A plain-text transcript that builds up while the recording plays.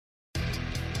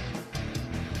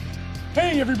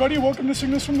Hey everybody, welcome to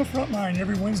Signals from the Frontline,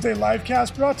 every Wednesday live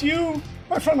cast brought to you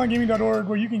by frontlinegaming.org,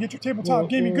 where you can get your tabletop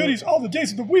gaming goodies all the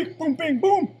days of the week. Boom, bang,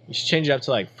 boom. You should change it up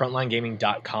to like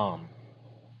frontlinegaming.com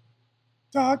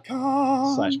 .com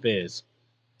 /biz.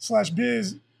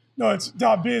 /biz. No, it's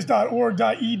 .biz.org.edu.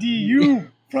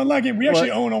 Frontline Game. We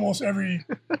actually own almost every.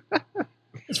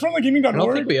 It's frontlinegaming.org. I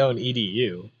don't think we own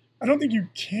edu. I don't think you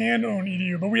can own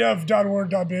edu, but we have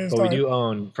 .org.biz. But we do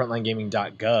own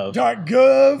frontlinegaming.gov.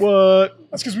 .gov. What?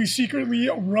 That's because we secretly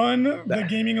run the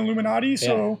gaming Illuminati.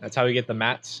 So that's how we get the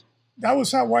mats. That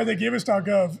was why they gave us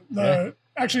 .gov.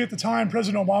 Actually, at the time,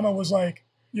 President Obama was like,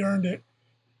 "You earned it.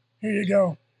 Here you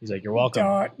go." He's like, "You're welcome."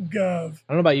 .gov. I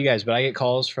don't know about you guys, but I get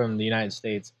calls from the United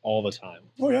States all the time.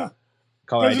 Oh yeah.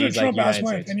 President Trump like asked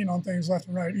my opinion on things left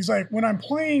and right. He's like, when I'm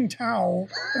playing Tau,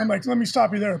 I'm like, let me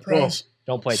stop you there, Prez.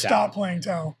 Don't play Tau. Stop playing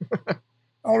Tau.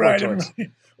 All right,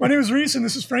 everybody. My name is Reese, and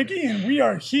this is Frankie, and we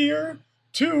are here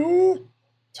to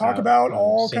talk about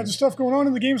all kinds of stuff going on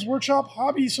in the Games Workshop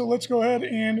hobby. So let's go ahead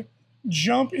and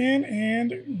jump in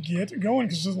and get going,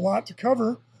 because there's a lot to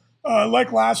cover.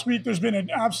 Like last week, there's been an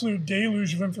absolute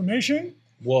deluge of information.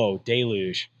 Whoa,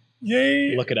 deluge.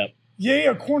 Yay. Look it up. Yay,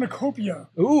 a cornucopia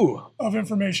of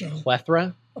information.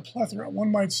 Plethora? A plethora,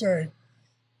 one might say.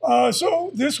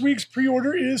 So this week's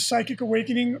pre-order is Psychic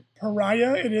Awakening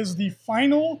Pariah. It is the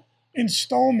final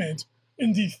installment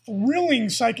in the thrilling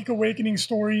Psychic Awakening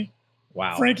story.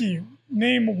 Wow. Frankie,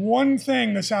 name one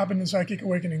thing that's happened in Psychic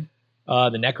Awakening.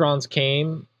 The Necrons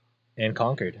came and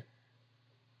conquered.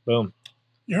 Boom.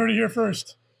 You heard it here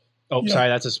first. Oh, sorry,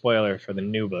 that's a spoiler for the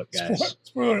new book, guys.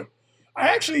 Spoiler. I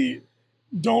actually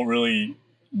don't really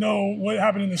know what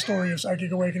happened in the story of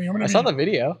Psychic Awakening. I saw the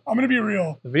video. I'm going to be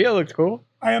real. The video looked cool.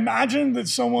 I imagine that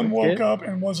someone woke up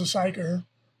and was a psyker.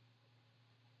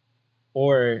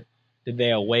 Or did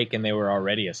they awake and they were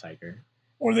already a psyker?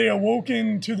 Or they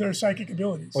awoken to their psychic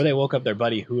abilities. Or they woke up their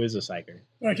buddy who is a psyker.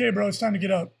 Like, hey, bro, it's time to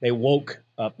get up. They woke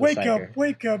up the psyker.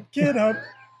 Wake up, get up.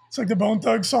 It's like the Bone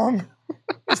Thug song.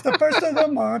 It's the first of the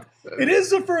month. It is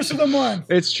the first of the month.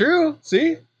 It's true.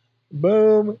 See?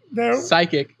 Boom.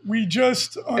 Psychic. We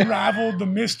just unraveled the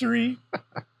mystery.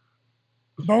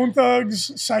 Bone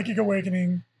Thugs, Psychic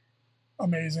Awakening.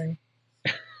 Amazing.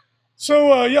 So,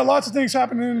 lots of things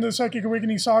happening in the Psychic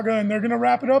Awakening saga, and they're going to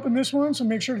wrap it up in this one, so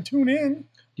make sure to tune in.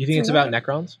 Do you think it's about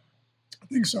Necrons? I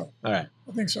think so. All right.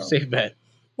 I think so. Safe bet.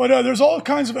 But there's all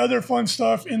kinds of other fun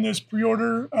stuff in this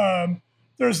pre-order.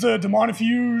 There's the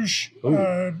Demonifuge.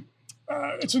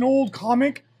 It's an old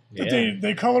comic that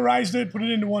they colorized it, put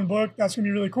it into one book. That's going to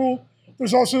be really cool.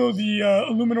 There's also the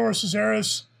Illuminor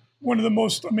Caesaris, one of the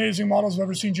most amazing models I've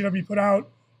ever seen GW put out.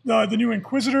 The new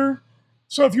Inquisitor.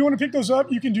 So if you want to pick those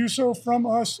up, you can do so from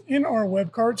us in our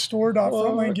web cart,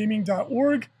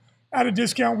 store.frontlinegaming.org. At a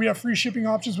discount, we have free shipping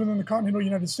options within the continental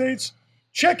United States.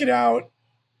 Check it out.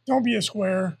 Don't be a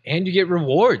square. And you get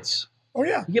rewards. Oh,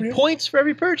 yeah. You get points for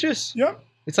every purchase. Yep.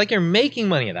 It's like you're making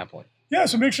money at that point. Yeah,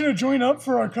 so make sure to join up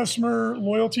for our customer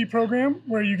loyalty program,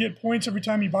 where you get points every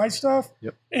time you buy stuff.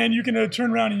 Yep. And you can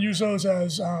turn around and use those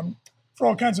as for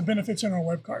all kinds of benefits in our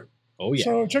web cart. Oh, yeah.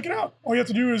 So check it out. All you have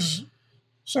to do is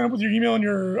sign up with your email and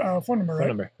your phone number, right? Phone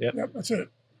number, yep. Yep, that's it.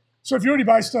 So if you already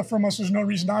buy stuff from us, there's no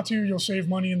reason not to. You'll save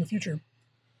money in the future.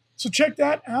 So check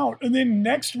that out. And then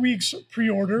next week's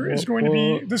pre-order is going to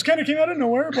be, this kind of came out of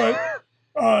nowhere, but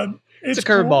it's a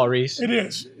curveball, cool. Reese. It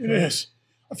is. It is.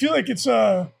 I feel like it's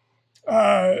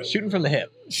shooting from the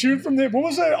hip. What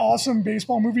was that awesome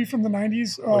baseball movie from the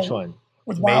 90s? Which one?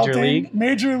 With Major League?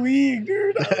 Major League,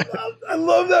 dude. I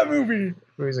love that movie.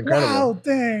 It was incredible. Wild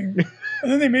Thing.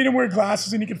 And then they made him wear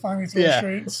glasses and he could finally throw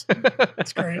straight.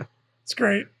 It's great. It's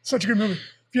great. Such a good movie.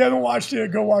 If you haven't watched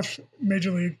it, go watch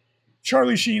Major League.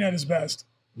 Charlie Sheen at his best,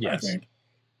 I think.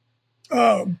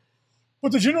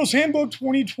 But the General's Handbook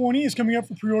 2020 is coming up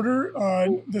for pre-order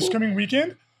this coming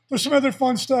weekend. There's some other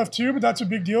fun stuff too, but that's a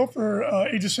big deal for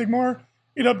Age of Sigmar.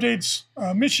 It updates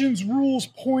missions, rules,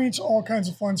 points, all kinds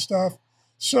of fun stuff.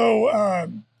 So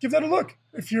give that a look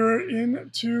if you're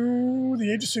into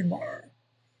the Age of Sigmar.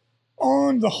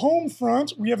 On the home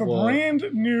front, we have a brand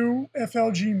new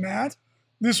FLG mat.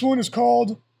 This one is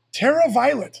called Terra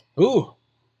Violet. Ooh.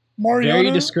 Mariana,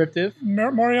 very descriptive.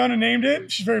 Mariana named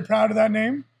it. She's very proud of that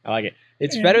name. I like it.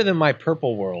 It's better than my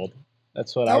Purple World.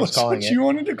 That's what I was calling it. That's what you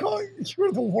wanted to call it? You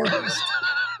were the worst.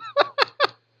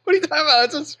 What are you talking about?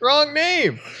 It's a strong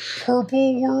name.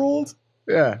 Purple World?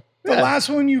 Yeah. The last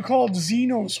one you called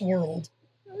Xenos World.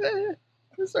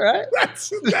 That's all right.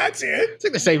 That's it. It's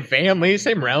like the same family,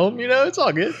 same realm, it's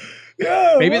all good.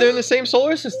 Yeah. Maybe they're in the same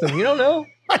solar system. You don't know.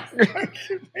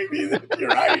 Maybe you're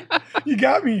right. You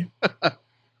got me.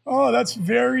 Oh, that's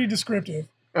very descriptive.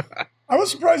 I was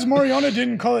surprised Mariana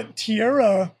didn't call it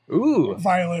Tierra Ooh.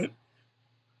 Violet,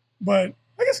 but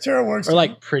I guess Terra works. Or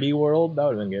like Pretty World. That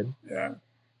would have been good. Yeah.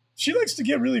 She likes to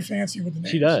get really fancy with the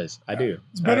names. She does. I do.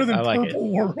 It's better than like Purple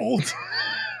World.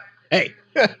 Hey.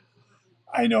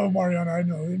 I know, Mariana. I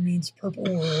know. It means Purple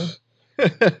World.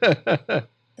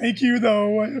 Thank you,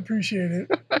 though. I appreciate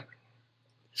it.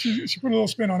 She put a little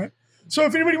spin on it. So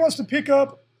if anybody wants to pick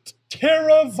up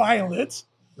Terra Violet.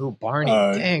 Ooh, Barney.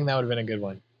 Dang, that would have been a good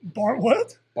one.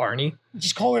 What? Barney.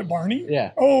 Just call it Barney?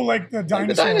 Yeah. Oh, like the dinosaur. Like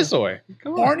the dinosaur.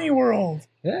 Come on. Barney World.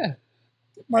 Yeah.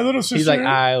 My little sister. He's like,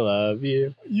 I love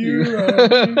you. You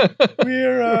love me.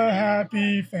 We're a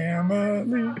happy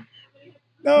family.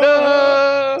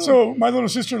 No. So my little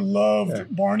sister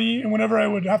loved Barney, and whenever I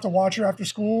would have to watch her after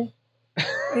school,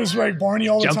 it was like Barney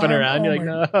all the time. Jumping around, you're like,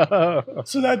 no.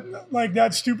 So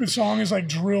that stupid song is like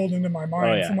drilled into my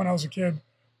mind from when I was a kid.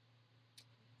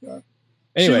 Yeah.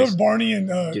 Anyways, she loved Barney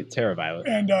and get Terra Violet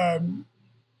and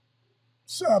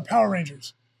Power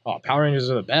Rangers. Oh, Power Rangers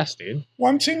are the best, dude.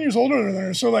 Well, I'm 10 years older than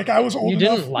her, so like I was old enough. You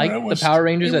didn't like the Power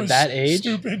Rangers at that age?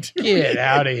 Stupid. Get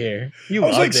out of here. I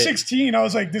was like 16. I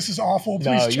was like, this is awful.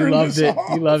 Please turn this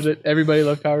off. You loved it. Everybody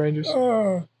loved Power Rangers.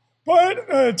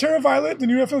 But Terra Violet, the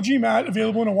new FLG mat,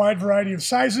 available in a wide variety of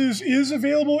sizes, is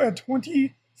available at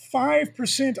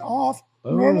 25% off.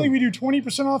 Oh. Normally we do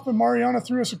 20% off, but Mariana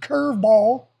threw us a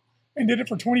curveball and did it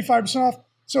for 25% off.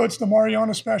 So it's the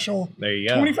Mariana special. There you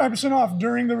go. 25% off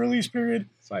during the release period.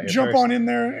 Jump on in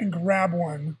there and grab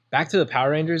one. Back to the Power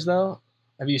Rangers, though.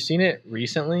 Have you seen it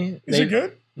recently? Is it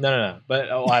good? No.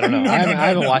 But I don't know. I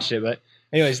haven't watched it. But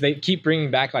anyways, they keep bringing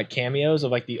back like cameos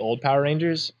of like the old Power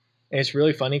Rangers. And it's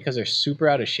really funny because they're super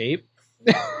out of shape.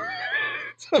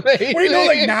 Wait, no,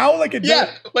 like now? Like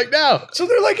now. So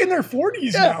they're like in their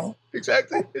 40s now.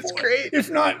 Exactly. It's great. If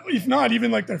not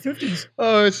even like their 50s.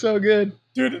 Oh, it's so good.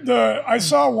 Dude, I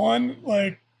saw one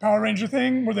like Power Ranger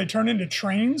thing where they turn into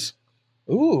trains.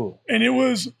 Ooh. And it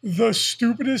was the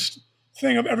stupidest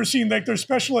thing I've ever seen. Like their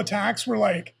special attacks were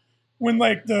like when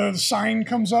like the sign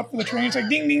comes up for the train, it's like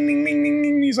ding ding ding ding ding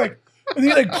ding. He's like, and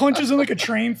he like punches him like a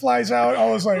train flies out. I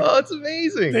was like, oh, it's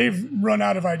amazing. They've run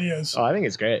out of ideas. Oh, I think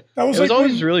it's great. It was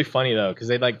always really funny though, because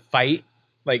they'd like fight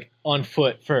like on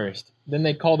foot first. Then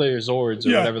they'd call their Zords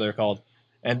or whatever they're called.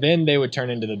 And then they would turn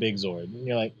into the big Zord. And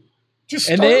you're like,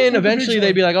 and then eventually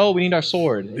they'd be like, oh, we need our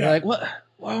sword. And you're like, what?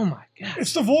 Oh my god!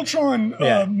 It's the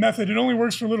Voltron method. It only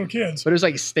works for little kids. But it was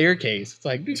like staircase. It's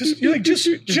like just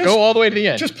go all the way to the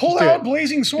end. Just pull out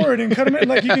blazing sword and cut him in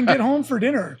like you can get home for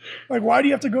dinner. Like why do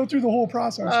you have to go through the whole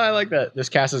process? Oh, I like that. This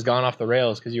cast has gone off the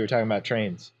rails because you were talking about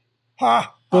trains.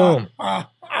 Boom.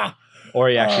 Or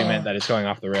he actually meant that it's going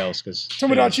off the rails because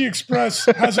Tomodachi Express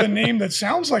has a name that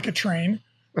sounds like a train.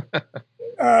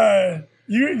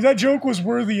 That joke was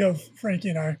worthy of Frankie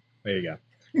and I. There you go.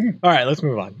 All right, let's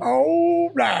move on. All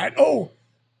right. Oh,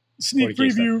 sneak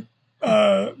preview.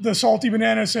 The Salty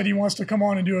Banana said he wants to come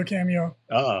on and do a cameo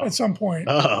at some point.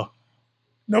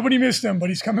 Nobody missed him, but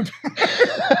he's coming back.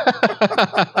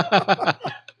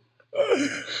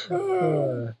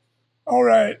 All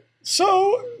right.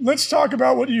 So let's talk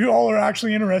about what you all are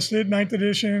actually interested in. 9th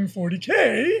edition,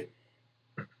 40K.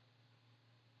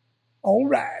 All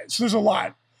right. So there's a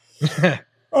lot.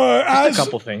 A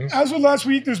couple things. As with last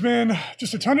week, there's been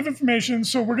just a ton of information.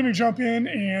 So we're going to jump in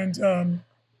and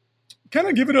kind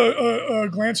of give it a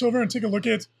glance over and take a look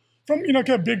at, from, kind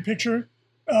of big picture,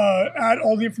 at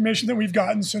all the information that we've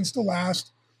gotten since the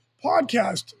last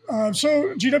podcast.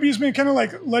 So GW has been kind of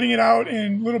like letting it out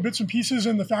in little bits and pieces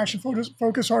in the faction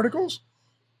focus articles.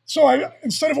 So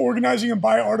instead of organizing them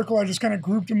by article, I just kind of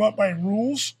grouped them up by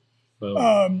rules.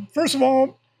 First of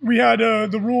all, we had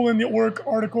the rule in the Orc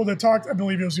article that talked, I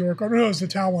believe it was the Orc article, no, it was the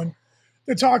Tau one,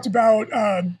 that talked about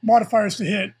modifiers to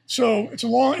hit. So it's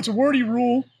a wordy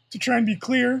rule to try and be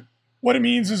clear. What it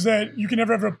means is that you can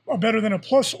never have a better than a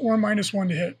plus or minus one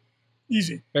to hit.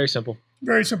 Easy. Very simple.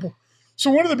 Very simple.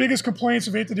 So one of the biggest complaints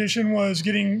of 8th edition was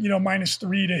getting,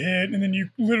 -3 to hit, and then you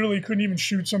literally couldn't even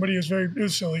shoot somebody. It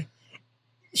was silly.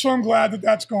 So I'm glad that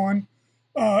that's gone.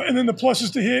 And then the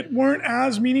pluses to hit weren't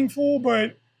as meaningful,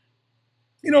 but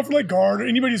for like guard or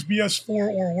anybody's BS4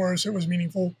 or worse, it was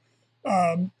meaningful.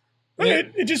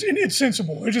 It's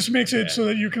sensible. It just makes it so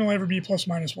that you can only ever be plus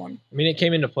minus one. I mean, it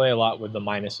came into play a lot with the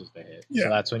minuses to hit. Yeah. So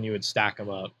that's when you would stack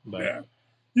them up. But yeah.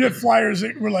 You had flyers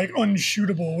that were like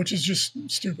unshootable, which is just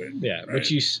stupid. Yeah, right? But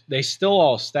they still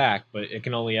all stack, but it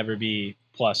can only ever be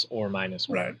plus or minus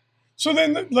one. Right. So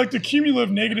then, like the cumulative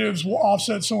negatives will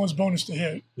offset someone's bonus to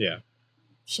hit. Yeah.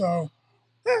 So,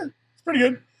 it's pretty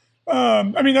good.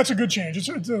 I mean, that's a good change.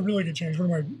 It's a really good change. I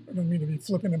don't mean to be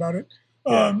flippant about it.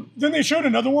 Then they showed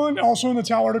another one also in the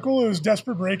Tau article. It was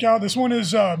Desperate Breakout. This one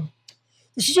is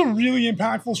this is a really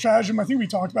impactful stratagem. I think we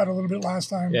talked about it a little bit last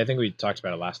time. Yeah, I think we talked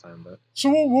about it last time. But so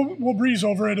we'll breeze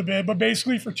over it a bit. But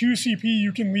basically, for 2 CP,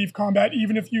 you can leave combat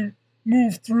even if you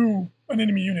move through an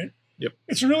enemy unit. Yep.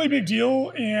 It's a really big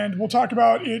deal, and we'll talk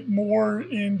about it more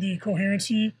in the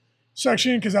coherency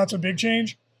section because that's a big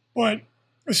change. But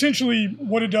essentially,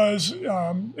 what it does,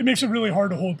 it makes it really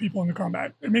hard to hold people into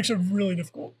combat. It makes it really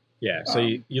difficult. Yeah, so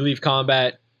you leave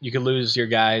combat, you can lose your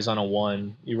guys on a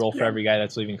 1. You roll for every guy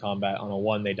that's leaving combat. On a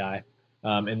 1, they die.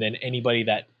 And then anybody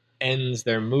that ends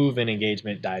their move in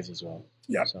engagement dies as well.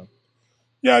 Yeah. So.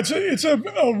 Yeah, it's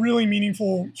a really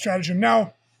meaningful stratagem.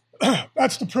 Now,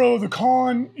 that's the pro. The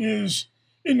con is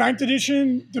in 9th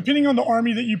edition, depending on the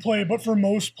army that you play, but for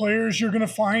most players, you're going to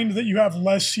find that you have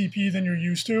less CP than you're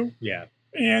used to. Yeah.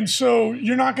 And so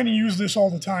you're not going to use this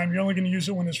all the time. You're only going to use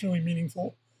it when it's really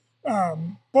meaningful.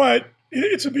 But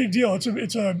it's a big deal.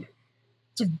 It's a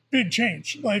big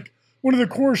change. Like one of the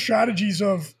core strategies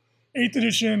of 8th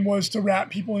edition was to wrap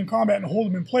people in combat and hold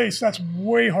them in place. That's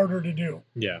way harder to do.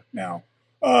 Yeah. Now,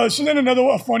 so then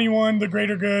a funny one, the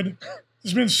Greater Good.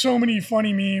 There's been so many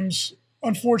funny memes,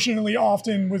 unfortunately,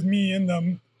 often with me in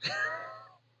them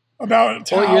about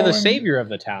Tau. Well, you're the savior of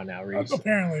the Tau now, Reese.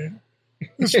 Apparently.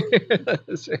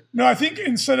 No, I think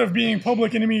instead of being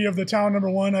public enemy of the Tau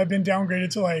 #1, I've been downgraded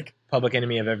to like public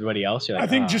enemy of everybody else. You're like, I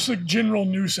think just a general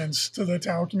nuisance to the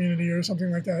Tau community or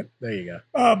something like that. There you go.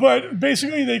 But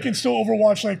basically, they can still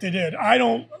Overwatch like they did. I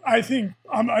don't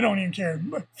even care.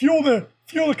 Fuel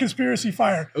the conspiracy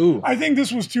fire. Ooh. I think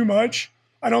this was too much.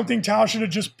 I don't think Tau should have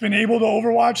just been able to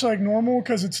Overwatch like normal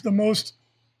because it's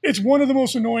one of the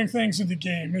most annoying things in the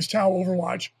game is Tau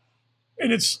Overwatch,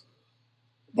 and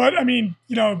but I mean,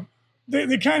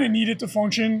 they kind of need it to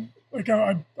function. Like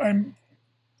I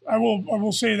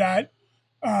will say that.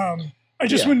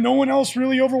 When no one else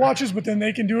really Overwatches, but then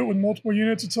they can do it with multiple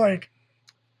units, it's like,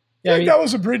 that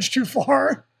was a bridge too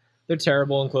far. They're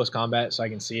terrible in close combat, so I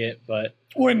can see it. But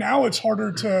now it's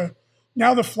harder to.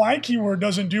 Now the fly keyword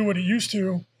doesn't do what it used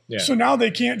to. Yeah. So now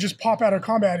they can't just pop out of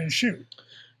combat and shoot.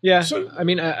 Yeah. So I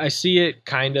mean, I see it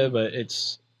kind of, but I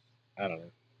don't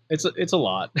know. It's a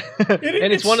lot,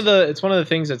 it's one of the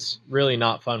things that's really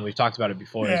not fun. We've talked about it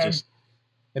before. Yeah. It's just,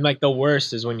 and like the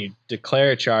worst is when you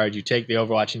declare a charge, you take the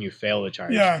Overwatch and you fail the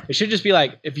charge. Yeah. It should just be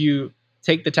like if you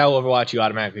take the Tau Overwatch, you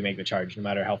automatically make the charge, no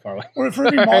matter how far away. Or for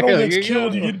every model that's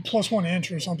killed, you get +1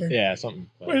 inch or something. Yeah, something.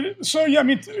 So yeah, I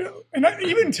mean,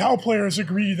 even Tau players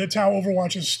agree that Tau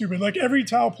Overwatch is stupid. Like every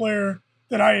Tau player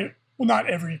that not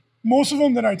every, most of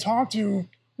them that I talk to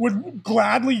would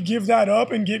gladly give that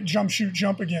up and get jump, shoot,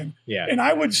 jump again. Yeah. And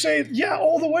I would say, yeah,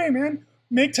 all the way, man.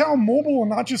 Make Tau mobile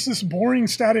and not just this boring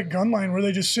static gun line where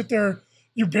they just sit there.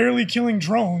 You're barely killing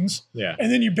drones. Yeah.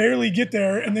 And then you barely get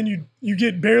there, and then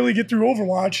you barely get through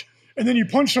Overwatch, and then you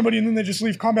punch somebody, and then they just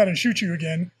leave combat and shoot you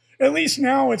again. At least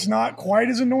now it's not quite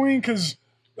as annoying because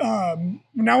now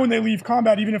when they leave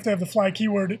combat, even if they have the fly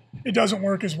keyword, it doesn't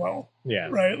work as well. Yeah.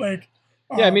 Right? Like.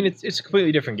 Yeah, I mean it's a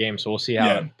completely different game, so we'll see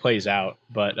how it plays out.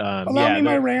 But allow me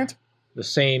my rant. The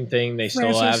same thing. They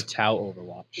still have Tau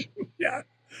Overwatch. Yeah,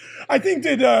 I think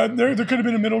that there could have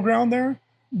been a middle ground there.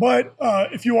 But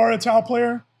if you are a Tau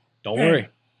player, don't worry.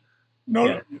 No,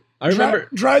 yeah. I remember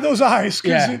dry those eyes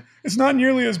because it's not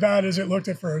nearly as bad as it looked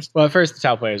at first. Well, at first the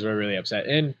Tau players were really upset,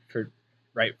 and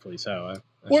rightfully so.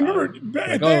 Well, remember,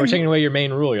 we're taking away your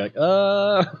main rule. You're like,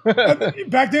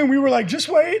 Back then, we were like, just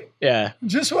wait. Yeah.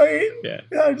 Just wait.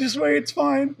 Yeah, just wait. It's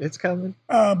fine. It's coming.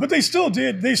 But they still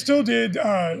did.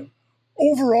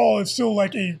 Overall, it's still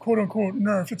like a quote-unquote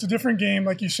nerf. It's a different game,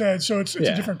 like you said, so it's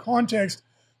a different context.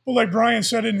 But like Brian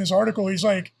said in his article, he's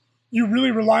like, you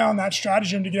really rely on that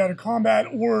stratagem to get out of combat,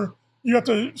 or you have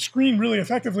to screen really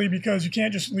effectively because you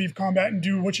can't just leave combat and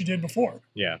do what you did before.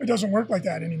 Yeah. It doesn't work like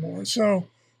that anymore. So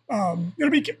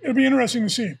it'll be interesting to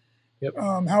see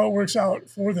how it works out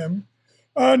for them.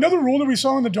 Another rule that we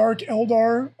saw in the Dark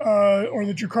Eldar or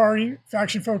the Drukhari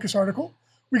faction focus article,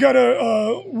 we got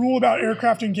a rule about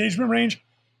aircraft engagement range.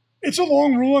 It's a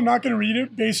long rule. I'm not going to read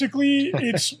it. Basically,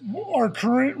 it's our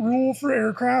current rule for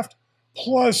aircraft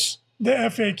plus the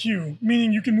FAQ,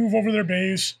 meaning you can move over their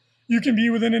base. You can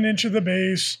be within an inch of the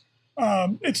base.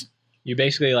 You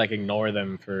basically like ignore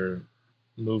them for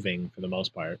moving for the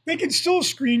most part. They can still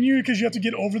screen you because you have to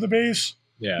get over the base.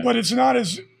 Yeah. But it's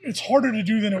harder to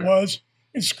do than it was.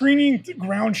 And screening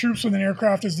ground troops with an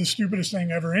aircraft is the stupidest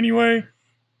thing ever anyway.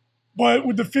 But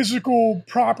with the physical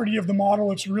property of the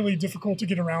model, it's really difficult to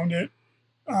get around it.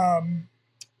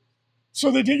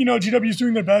 So they did, GW is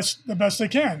doing the best they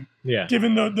can. Yeah.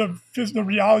 Given the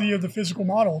reality of the physical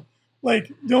model.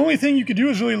 Like, the only thing you could do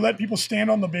is really let people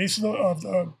stand on the base of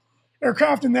the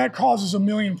aircraft, and that causes a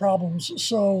million problems.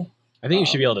 So I think you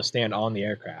should be able to stand on the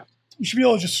aircraft. You should be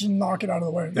able to just knock it out of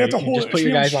the way. They have to hold just put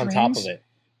your guys on top of it.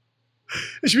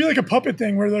 It should be like a puppet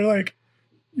thing where they're like,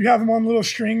 you have them on little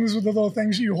strings with the little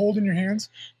things that you hold in your hands.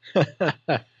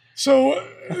 So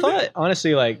I thought,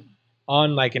 honestly, like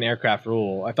on like an aircraft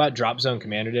rule, I thought Drop Zone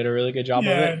Commander did a really good job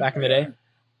of it back in the day.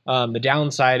 The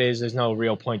downside is there's no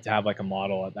real point to have like a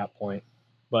model at that point,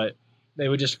 but they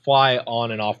would just fly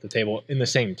on and off the table in the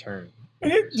same turn.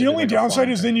 And the only downside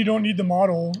is then you don't need the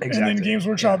model. Exactly. And then Games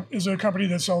Workshop is a company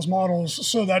that sells models,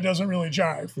 so that doesn't really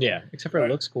jive. Yeah, except for it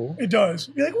looks cool. It does.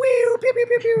 You're like, wee, pew, pew,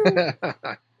 pew,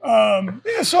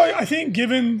 pew. So I think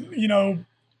given,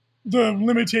 the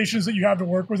limitations that you have to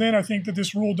work within, I think that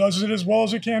this rule does it as well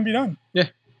as it can be done. Yeah.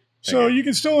 So you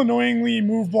can still annoyingly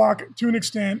move block to an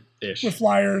extent with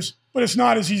flyers, but it's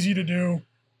not as easy to do.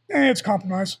 It's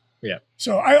compromise. Yeah.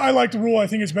 So I like the rule. I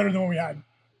think it's better than what we had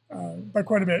by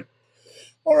quite a bit.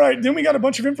 All right, then we got a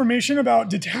bunch of information about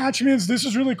detachments. This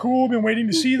is really cool. Been waiting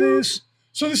to see this.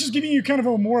 So this is giving you kind of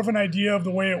more of an idea of the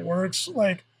way it works.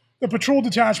 Like the patrol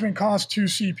detachment costs 2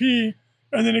 CP,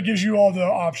 and then it gives you all the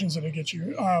options that it gets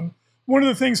you. One of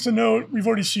the things to note, we've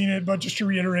already seen it, but just to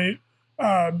reiterate,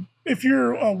 if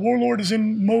your warlord is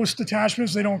in most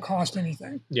detachments, they don't cost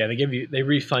anything. Yeah, they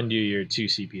refund you your 2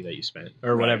 CP that you spent,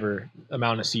 or whatever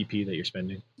amount of CP that you're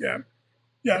spending.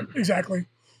 Yeah, exactly.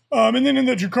 And then in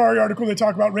the Drukhari article, they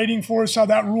talk about raiding force, how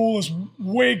that rule is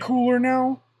way cooler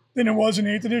now than it was in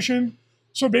 8th edition.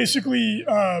 So basically,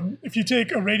 if you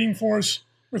take a raiding force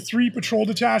with 3 patrol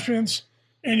detachments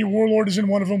and your warlord is in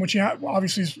one of them, which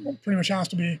obviously pretty much has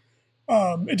to be,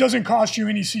 it doesn't cost you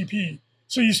any CP.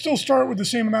 So you still start with the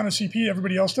same amount of CP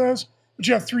everybody else does, but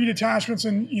you have 3 detachments,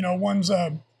 and one's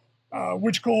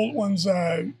Witch Cult, one's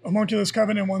Homunculus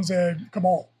Covenant, and one's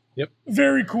Cabal. Yep.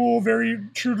 Very cool, very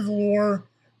true to the lore.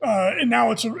 And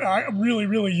now it's really,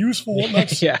 really useful.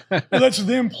 It lets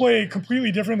them play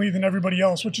completely differently than everybody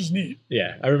else, which is neat.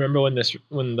 Yeah, I remember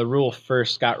when the rule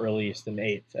first got released in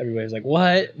 8th, everybody was like,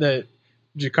 "What?" The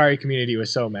Drukhari community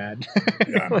was so mad.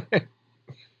 Yeah.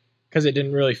 Because it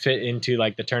didn't really fit into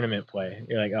like the tournament play.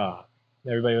 You're like, oh,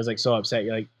 everybody was like so upset.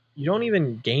 You're like, you don't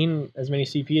even gain as many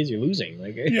CP as you're losing.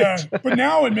 Like, but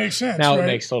now it makes sense. Now it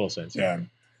makes total sense. Yeah.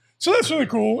 So that's really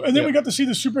cool. And then we got to see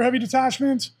the super heavy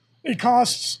detachment. It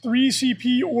costs 3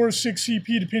 CP or 6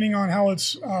 CP depending on how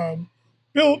it's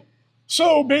built.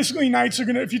 So basically, knights are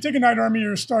if you take a knight army,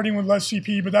 you're starting with less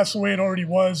CP, but that's the way it already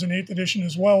was in 8th edition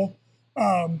as well.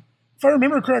 If I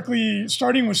remember correctly,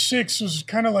 starting with 6 was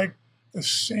kind of like the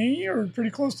same or pretty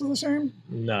close to the same.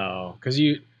 No, because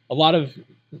if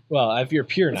you're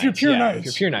pure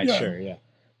knights, sure, yeah.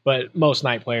 But most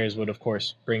knight players would, of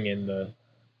course, bring in the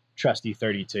trusty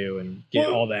 32 and get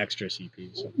all the extra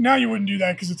CP. So. Now you wouldn't do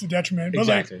that because it's a detriment. But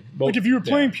exactly. Like if you were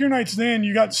playing pure knights, then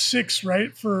you got 6,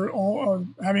 right, for all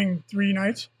having 3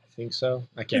 knights. I think so.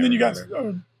 I can't. And then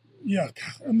remember. You got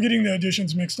I'm getting the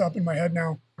additions mixed up in my head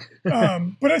now.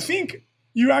 But I think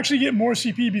you actually get more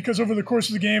CP because over the course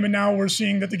of the game, and now we're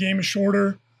seeing that the game is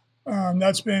shorter.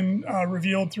 That's been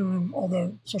revealed through all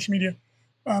the social media.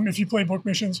 If you play book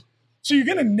missions, so you're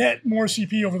going to net more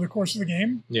CP over the course of the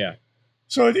game. Yeah.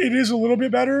 So it is a little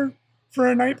bit better for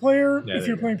a knight player if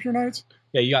you're playing pure knights.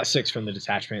 Yeah, you got 6 from the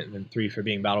detachment and then 3 for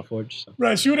being Battleforged. So.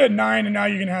 Right, so you would have 9, and now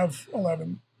you can have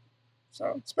 11.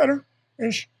 So it's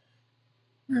better-ish.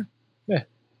 Yeah.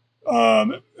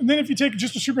 And then if you take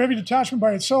just a super heavy detachment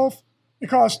by itself, it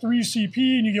costs 3 CP,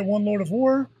 and you get 1 Lord of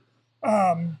War.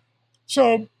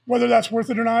 So whether that's worth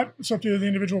it or not, it's up to the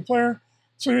individual player.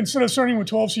 So instead of starting with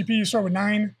 12 CP, you start with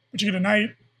 9, but you get a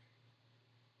knight.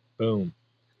 Boom.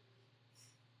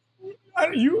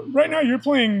 Right now, you're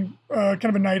playing kind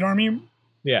of a knight army.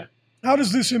 Yeah. How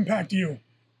does this impact you?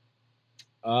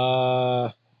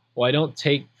 Well, I don't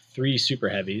take 3 super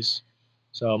heavies,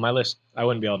 so my list, I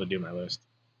wouldn't be able to do my list.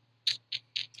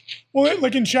 Well,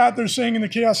 like in chat, they're saying in the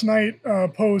Chaos Knight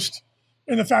post,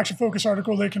 in the Faction Focus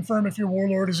article, they confirm if your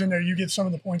Warlord is in there, you get some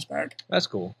of the points back. That's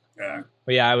cool. Yeah.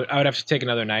 But yeah, I would have to take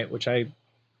another knight, which I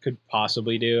could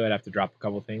possibly do. I'd have to drop a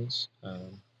couple things.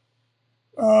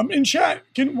 In chat,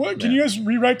 can you guys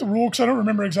rewrite the rule? Because I don't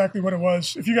remember exactly what it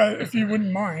was. If you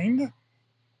wouldn't mind,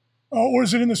 or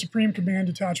is it in the Supreme Command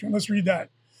Detachment? Let's read that.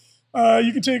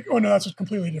 You can take. Oh no, that's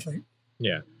completely different.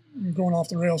 Yeah, I'm going off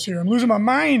the rails here. I'm losing my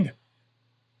mind.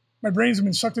 My brains have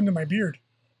been sucked into my beard.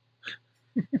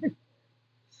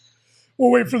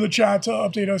 We'll wait for the chat to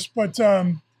update us, but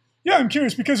yeah, I'm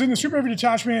curious because in the Super Heavy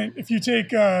Detachment, if you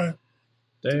take.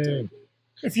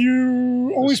 If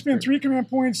you only spend 3 command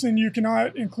points, then you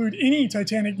cannot include any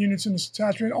Titanic units in this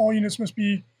detachment. All units must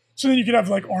be So then you could have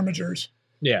like armigers.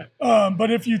 Yeah. But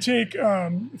if you take,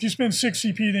 if you spend 6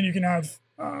 CP, then you can have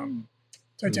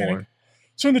Titanic. More.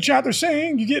 So in the chat, they're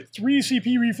saying you get 3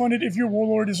 CP refunded if your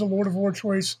warlord is a Lord of War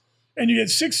choice, and you get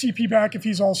 6 CP back if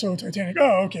he's also Titanic.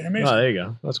 Oh, okay, amazing. Oh, there you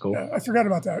go. That's cool. Yeah, I forgot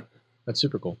about that. That's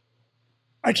super cool.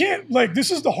 I can't, like,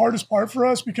 this is the hardest part for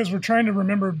us because we're trying to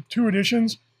remember 2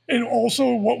 editions and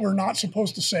also what we're not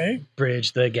supposed to say.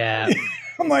 Bridge the gap.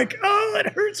 I'm like, oh,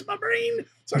 it hurts my brain.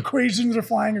 So equations are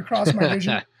flying across my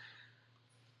vision.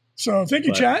 So thank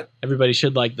you, chat. Everybody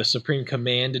should like the Supreme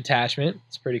Command detachment.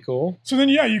 It's pretty cool. So then,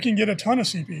 yeah, you can get a ton of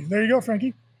CP. There you go,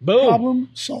 Frankie. Boom. Problem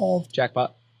solved.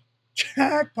 Jackpot.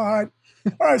 Jackpot.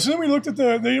 All right, so then we looked at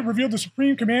they revealed the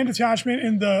Supreme Command detachment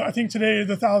in I think today,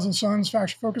 the Thousand Suns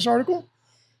Faction Focus article.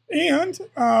 And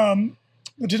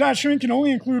the detachment can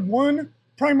only include 1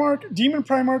 Primarch, Demon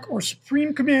Primarch, or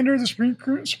Supreme Commander. The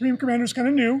Supreme Commander is kind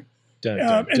of new.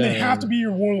 And they have to be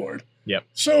your warlord. Yep.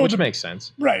 So which makes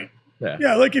sense. Right.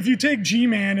 Yeah, like if you take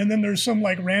G-Man and then there's some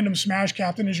like random Smash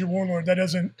captain as your warlord, that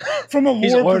doesn't, from a lore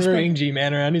perspective. He's ordering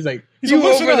G-Man around. He's like, you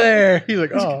like, over there. He's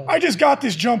like, oh. I just got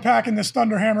this jump pack and this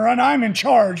Thunderhammer and I'm in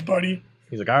charge, buddy.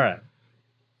 He's like, all right.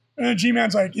 And then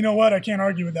G-Man's like, you know what? I can't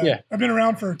argue with that. Yeah. I've been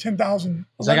around for 10,000.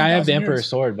 He's like, I have the Emperor's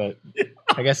sword, but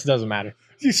I guess it doesn't matter.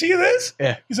 Do you see this?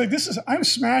 Yeah. He's like, I'm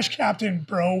Smash captain,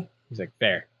 bro. He's like,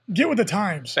 fair. Get with the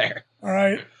times. Fair. All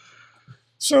right.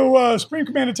 So Supreme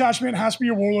Command attachment has to be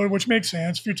your warlord, which makes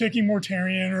sense. If you're taking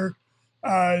Mortarion or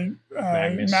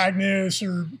Magnus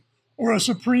or a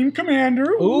Supreme Commander.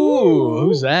 Ooh,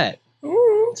 who's that?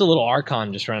 Ooh. It's a little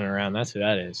Archon just running around. That's who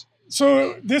that is.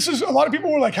 So this is, a lot of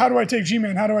people were like, how do I take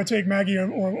G-Man? How do I take Maggie or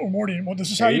Morty? Well,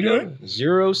 this is how you do it.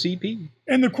 0 CP.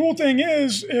 And the cool thing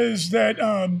is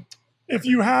that if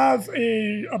you have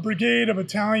a brigade, a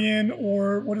battalion,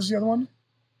 or what is the other one?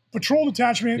 Patrol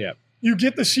detachment. Yep. You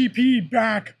get the CP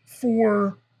back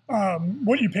for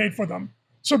what you paid for them.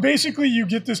 So basically, you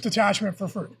get this detachment for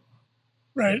free,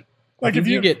 right? Like if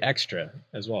you get extra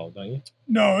as well, don't you?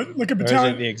 No, like a battalion. Or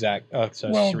is it the exact? Oh, so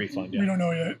it's a refund. Yeah. We don't know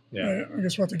yet. Yeah. I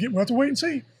guess we'll have to wait and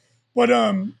see. But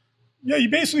yeah, you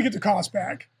basically get the cost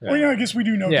back. Yeah. Well, yeah, I guess we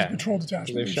do know the patrol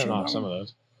detachment. They've shown off some of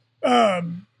those.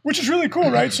 Which is really cool,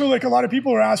 right? So like a lot of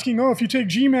people are asking, oh, if you take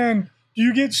G-Man, do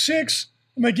you get 6?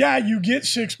 I'm like, yeah, you get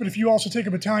 6, but if you also take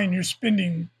a battalion, you're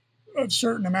spending a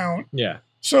certain amount. Yeah.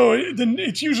 So then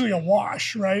it's usually a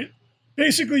wash, right?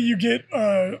 Basically, you get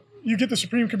the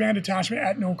Supreme Command detachment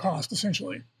at no cost,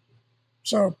 essentially.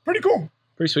 So pretty cool.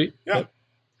 Pretty sweet. Yeah. Yep.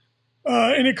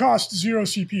 And it costs 0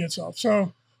 CP itself.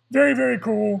 So very, very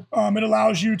cool. It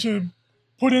allows you to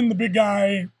put in the big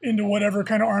guy into whatever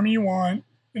kind of army you want,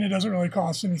 and it doesn't really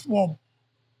cost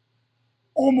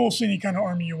almost any kind of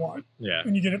army you want. Yeah.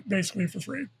 And you get it basically for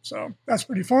free. So that's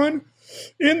pretty fun.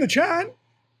 In the chat,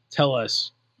 tell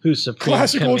us who Supreme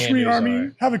Classic Commanders Ultramarine Army.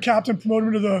 are. Have a captain, promote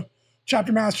him to the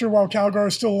chapter master while Calgar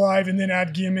is still alive, and then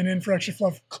add Gimmin in for extra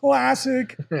fluff.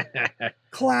 Classic.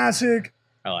 Classic.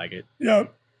 I like it.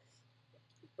 Yep.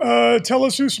 Tell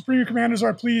us who Supreme Commanders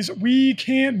are, please. We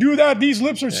can't do that. These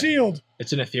lips are sealed.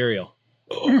 It's an ethereal.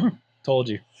 Told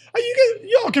you.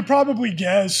 Y'all could probably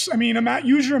guess. I mean,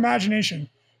 use your imagination.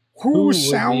 Who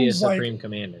sounds would be a Supreme like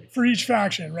Commander for each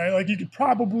faction, right? Like you could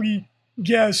probably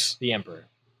guess. The Emperor.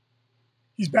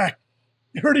 He's back.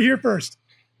 You heard it here first.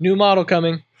 New model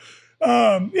coming.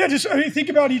 Think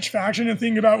about each faction and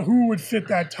think about who would fit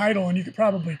that title, and you could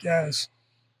probably guess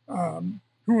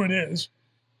who it is.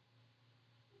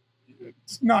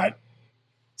 It's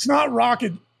not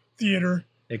Rocket Theater.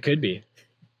 It could be.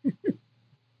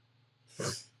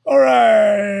 All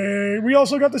right. We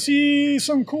also got to see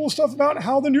some cool stuff about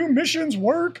how the new missions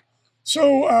work.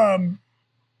 So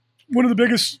one of the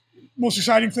biggest, most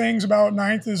exciting things about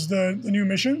Ninth is the new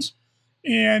missions.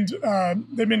 And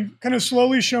they've been kind of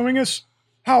slowly showing us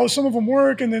how some of them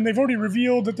work. And then they've already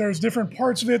revealed that there's different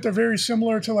parts of it. They're very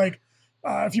similar to like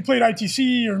if you played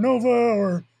ITC or Nova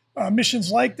or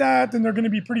missions like that, then they're going to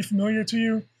be pretty familiar to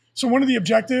you. So one of the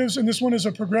objectives, and this one is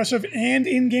a progressive and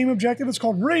in-game objective, it's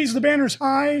called Raise the Banners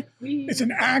High. It's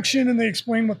an action, and they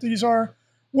explain what these are.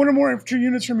 1 or more infantry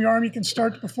units from your army can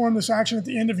start to perform this action at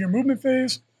the end of your movement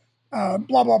phase. Blah,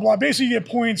 blah, blah. Basically, you get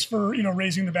points for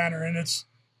raising the banner, and it's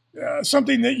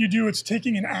something that you do. It's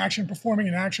taking an action, performing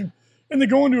an action. And they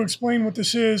go on to explain what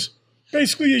this is.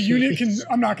 Basically, a unit can...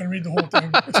 I'm not going to read the whole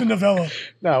thing. It's a novella.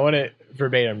 No, what it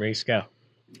verbatim, Reese, go.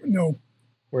 No.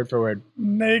 Word for word.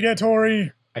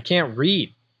 Negatory. I can't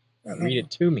read. Read it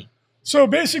to me. So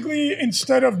basically,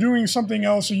 instead of doing something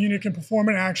else, a unit can perform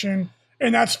an action,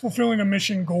 and that's fulfilling a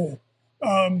mission goal.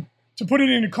 To put it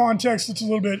into context, it's a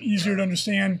little bit easier to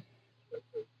understand.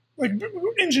 like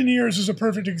Engineers is a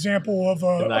perfect example of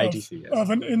in the ITC. Yes.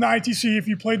 In the ITC. If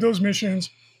you played those missions,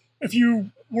 if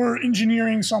you were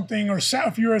engineering something, or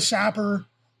if you're a sapper,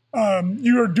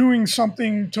 you are doing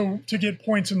something to get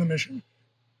points in the mission.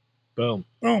 Boom.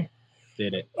 Boom.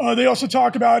 Did it. They also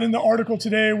talk about in the article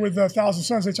today with Thousand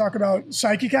Suns, they talk about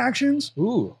psychic actions.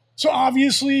 Ooh. So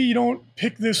obviously you don't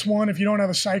pick this one if you don't have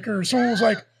a psyker. Someone was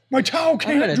like, my Tau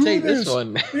can't do this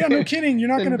one. Yeah, no kidding. You're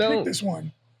not going to pick this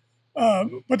one.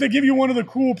 But they give you one of the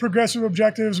cool progressive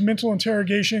objectives, mental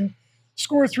interrogation.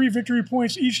 Score 3 victory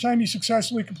points each time you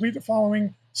successfully complete the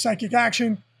following psychic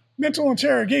action. Mental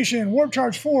interrogation, warp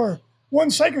charge 4.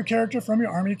 One psychic character from your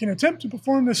army can attempt to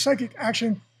perform this psychic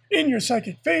action in your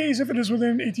psychic phase if it is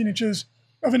within 18 inches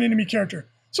of an enemy character.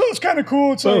 So it's kind of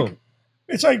cool. It's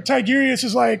like Tigurius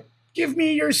is like, give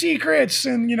me your secrets.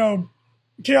 And,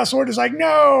 Chaos Sword is like,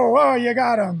 no, oh, you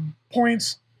got them.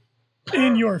 Points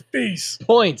in your face.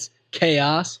 Points.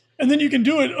 Chaos. And then you can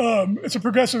do it. It's a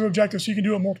progressive objective, so you can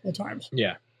do it multiple times.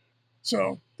 Yeah.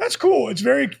 So that's cool. It's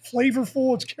very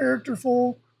flavorful. It's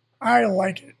characterful. I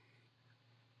like it.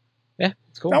 Yeah,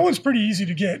 it's cool. That one's pretty easy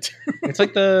to get. It's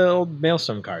like the old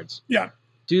Maelstrom cards. Yeah.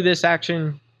 Do this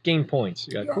action, gain points.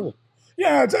 You're like, cool.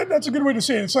 Yeah, that's a good way to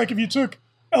say it. It's like if you took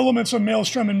elements of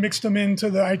Maelstrom and mixed them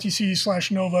into the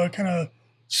ITC/Nova kind of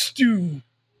stew.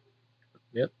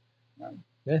 Yep.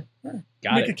 Yeah.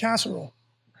 Got Make it. a casserole.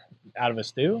 Out of a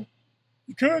stew?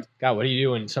 You could. God, what do you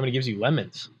do when somebody gives you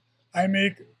lemons? I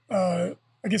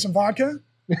get some vodka,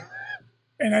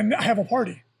 and I have a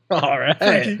party. All right.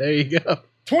 Frankie. There you go.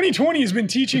 2020 has been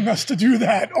teaching us to do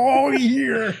that all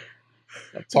year.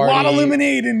 It's a lot of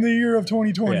lemonade in the year of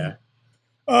 2020.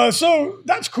 Yeah. So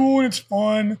that's cool and it's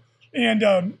fun.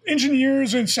 And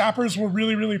engineers and sappers were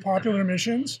really, really popular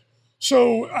missions.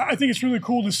 So I think it's really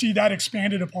cool to see that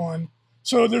expanded upon.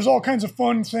 So there's all kinds of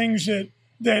fun things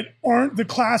that aren't the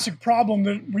classic problem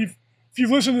that if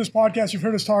you've listened to this podcast, you've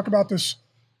heard us talk about this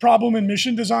problem in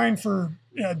mission design for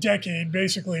a decade,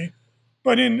 basically.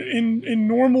 But in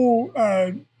normal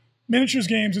miniatures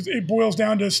games, it boils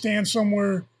down to stand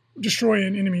somewhere, destroy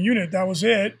an enemy unit. That was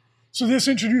it. So this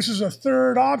introduces a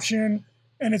third option,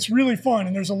 and it's really fun.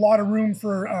 And there's a lot of room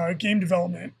for game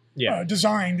development,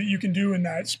 design that you can do in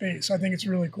that space. I think it's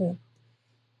really cool.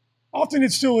 Often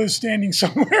it still is standing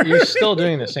somewhere. You're still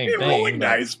doing the same thing. Rolling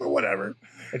dice, but whatever.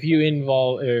 If you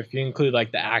include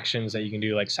like the actions that you can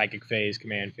do, like psychic phase,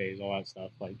 command phase, all that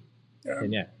stuff, then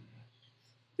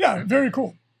yeah, very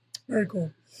cool, very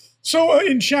cool. So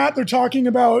in chat, they're talking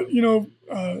about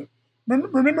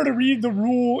remember to read the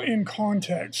rule in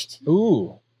context.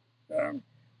 Ooh.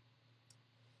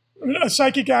 A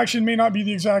psychic action may not be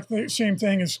the exact same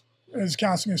thing as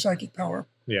casting a psychic power.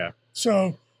 Yeah.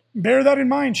 So bear that in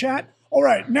mind, chat. All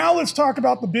right, now let's talk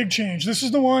about the big change. This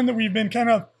is the one that we've been kind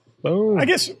of, I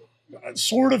guess,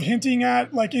 sort of hinting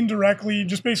at, like indirectly,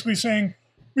 just basically saying,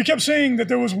 we kept saying that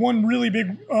there was one really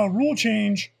big rule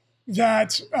change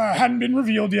that hadn't been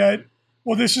revealed yet.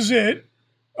 Well, this is it.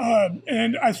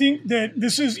 And I think that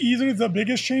this is either the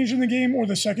biggest change in the game or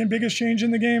the second biggest change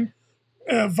in the game,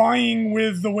 vying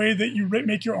with the way that you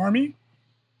make your army.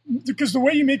 Because the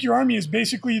way you make your army is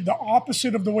basically the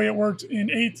opposite of the way it worked in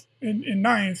 8th and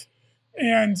 9th.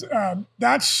 And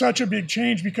that's such a big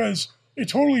change because it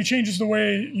totally changes the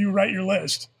way you write your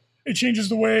list. It changes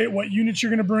the way, what units you're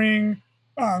going to bring.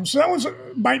 So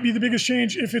that might be the biggest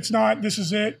change. If it's not, this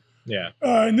is it. Yeah.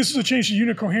 And this is a change to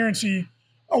unit coherency.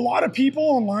 A lot of people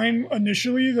online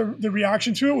initially, the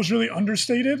reaction to it was really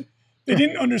understated. They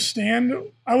didn't understand.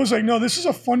 I was like, no, this is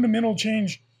a fundamental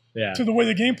change to the way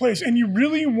the game plays. And you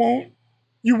really won't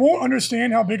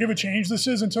understand how big of a change this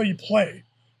is until you play.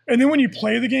 And then when you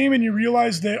play the game and you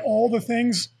realize that all the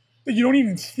things that you don't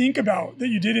even think about that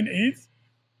you did in 8th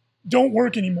don't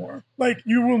work anymore. Like,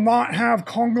 you will not have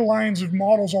conga lines of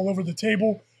models all over the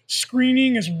table.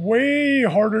 Screening is way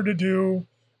harder to do.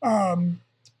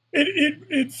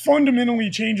 It fundamentally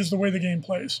changes the way the game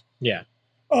plays. Yeah.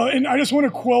 And I just want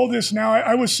to quell this now.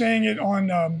 I was saying it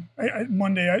on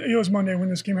Monday. It was Monday when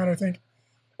this came out, I think.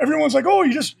 Everyone's like, "Oh,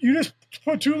 you just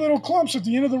put 2 little clumps at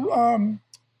the end of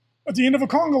a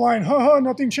conga line.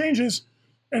 Nothing changes."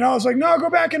 And I was like, "No, go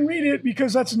back and read it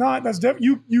because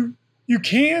you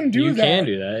can do that. You can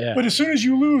do that, yeah. But as soon as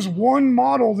you lose one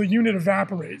model, the unit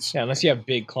evaporates. Yeah, unless you have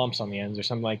big clumps on the ends or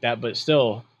something like that. But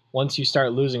still, once you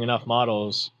start losing enough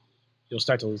models, you'll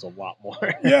start to lose a lot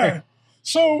more. Yeah.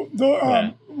 So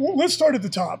let's start at the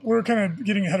top. We're kind of I'm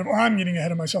getting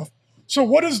ahead of myself. So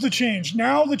what is the change?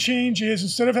 Now the change is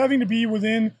instead of having to be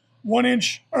within 1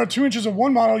 inch or 2 inches of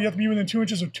one model, you have to be within 2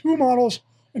 inches of 2 models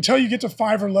until you get to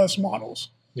 5 or less models.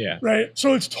 Yeah. Right.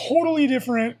 So it's totally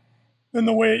different than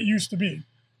the way it used to be.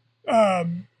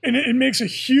 And it makes a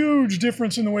huge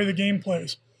difference in the way the game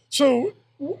plays. So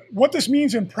what this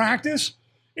means in practice,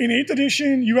 in 8th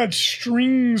edition, you had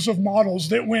strings of models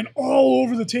that went all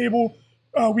over the table.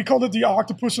 We called it the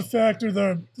octopus effect or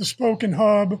the spoke and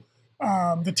hub,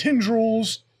 the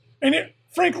tendrils. And it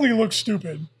frankly looks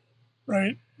stupid,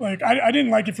 right? Like I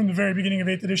didn't like it from the very beginning of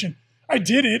 8th edition. I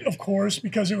did it, of course,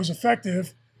 because it was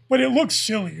effective, but it looked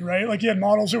silly, right? Like you had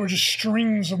models that were just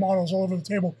strings of models all over the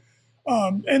table.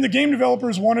 And the game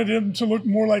developers wanted them to look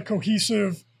more like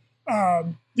cohesive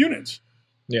units.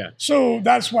 Yeah. So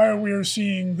that's why we're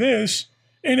seeing this.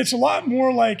 And it's a lot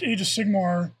more like Age of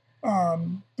Sigmar,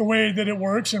 the way that it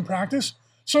works in practice.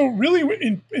 So really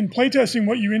in playtesting,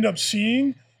 what you end up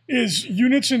seeing is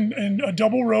units in a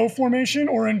double row formation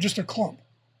or in just a clump.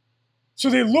 So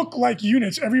they look like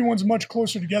units. Everyone's much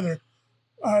closer together.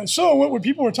 So what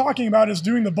people were talking about is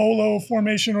doing the bolo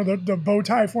formation or the bow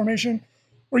tie formation,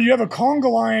 where you have a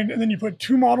conga line and then you put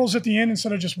 2 models at the end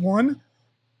instead of just 1.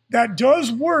 That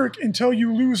does work until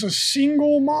you lose a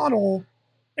single model.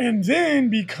 And then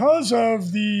because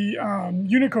of the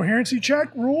unit coherency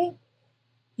check rule,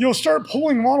 you'll start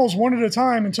pulling models one at a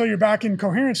time until you're back in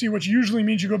coherency, which usually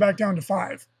means you go back down to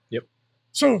 5. Yep.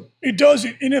 So it does,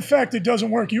 in effect, it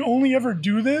doesn't work. You only ever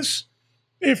do this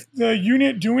if the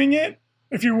unit doing it,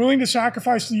 if you're willing to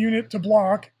sacrifice the unit to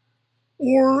block,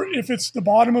 or if it's the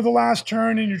bottom of the last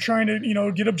turn and you're trying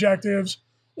to, get objectives,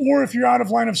 or if you're out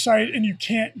of line of sight and you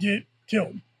can't get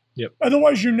killed. Yep.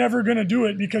 Otherwise, you're never going to do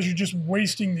it because you're just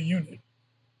wasting the unit,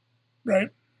 right?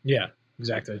 Yeah,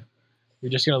 exactly. You're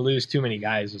just going to lose too many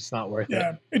guys. It's not worth it.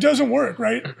 Yeah, it doesn't work,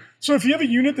 right? So if you have a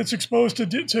unit that's exposed to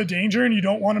danger and you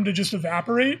don't want them to just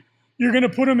evaporate, you're going to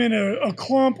put them in a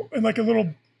clump and like a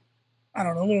little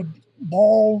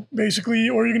ball, basically,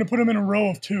 or you're going to put them in a row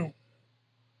of 2.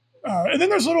 And then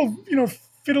there's little,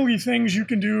 fiddly things you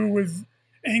can do with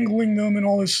angling them and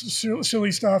all this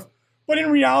silly stuff. But in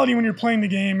reality, when you're playing the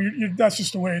game, that's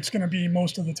just the way it's going to be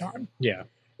most of the time. Yeah.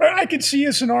 Right? I could see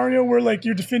a scenario where like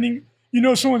you're defending,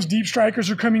 someone's deep strikers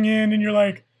are coming in and you're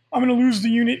like, I'm going to lose the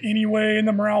unit anyway. And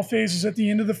the morale phase is at the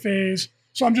end of the phase.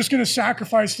 So I'm just going to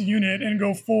sacrifice the unit and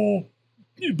go full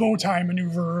bow tie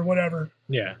maneuver or whatever.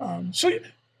 Yeah.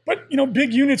 But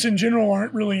big units in general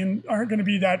aren't going to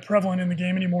be that prevalent in the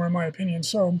game anymore, in my opinion.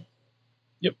 So.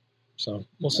 Yep. So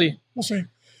we'll see. We'll see.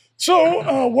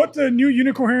 So what the new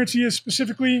unit coherency is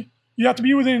specifically, you have to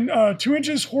be within 2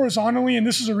 inches horizontally, and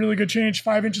this is a really good change,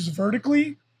 5 inches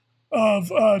vertically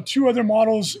of 2 other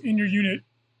models in your unit.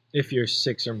 If you're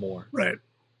 6 or more. Right.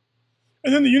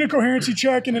 And then the unit coherency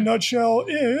check in a nutshell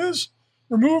is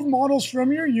remove models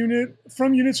from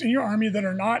units in your army that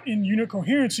are not in unit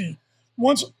coherency.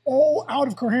 Once all out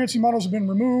of coherency models have been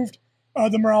removed,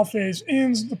 the morale phase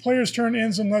ends, the player's turn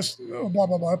ends unless blah,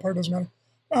 blah, blah, that part doesn't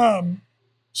matter.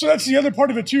 So that's the other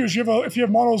part of it too, is if you have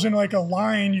models in like a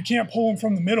line, you can't pull them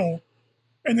from the middle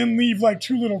and then leave like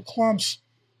 2 little clumps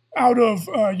out of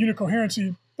unit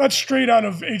coherency. That's straight out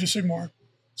of Age of Sigmar.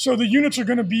 So the units are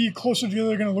going to be closer together,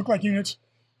 they're going to look like units.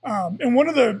 And one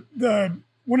of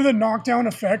the knockdown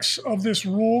effects of this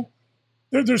rule,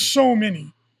 there's so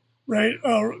many, right?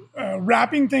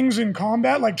 Wrapping things in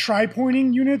combat, like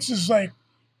tri-pointing units, is like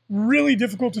really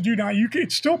difficult to do now.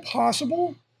 It's still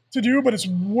possible to do, but it's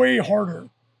way harder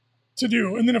to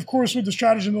do. And then, of course, with the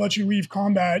stratagem to let you leave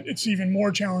combat, it's even more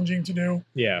challenging to do.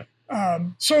 Yeah.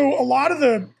 So a lot of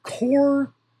the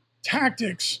core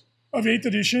tactics of 8th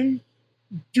edition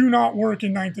do not work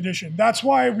in 9th edition. That's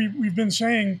why we've been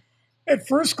saying, at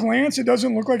first glance, it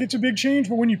doesn't look like it's a big change,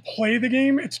 but when you play the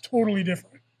game, it's totally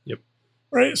different. Yep.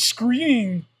 Right?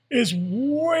 Screening is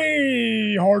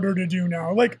way harder to do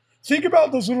now. Like, think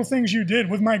about those little things you did.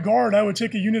 With my guard, I would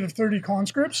take a unit of 30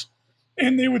 conscripts,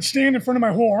 and they would stand in front of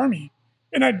my whole army.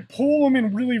 And I'd pull them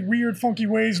in really weird, funky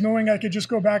ways, knowing I could just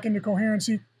go back into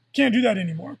coherency. Can't do that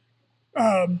anymore.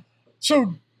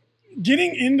 So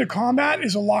getting into combat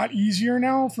is a lot easier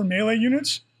now for melee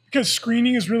units because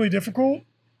screening is really difficult,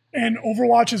 and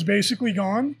Overwatch is basically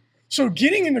gone. So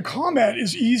getting into combat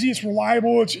is easy. It's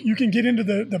reliable. You can get into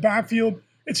the backfield.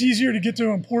 It's easier to get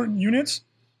to important units,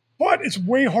 but it's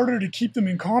way harder to keep them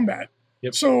in combat.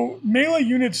 Yep. So melee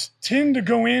units tend to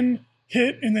go in,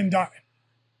 hit, and then die.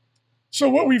 So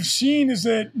what we've seen is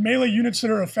that melee units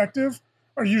that are effective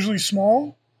are usually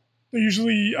small. They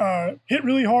usually hit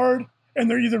really hard, and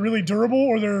they're either really durable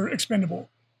or they're expendable,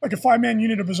 like a 5-man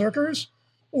unit of Berserkers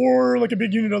or like a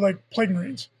big unit of like Plague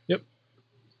Marines. Yep.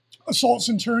 Assault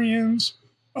Centurions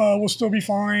will still be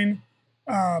fine.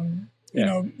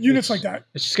 Units like that.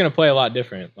 It's just going to play a lot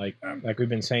different. Like we've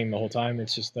been saying the whole time,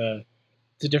 it's just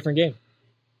it's a different game.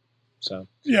 So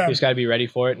yeah, you just got to be ready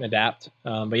for it and adapt.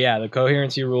 But yeah, the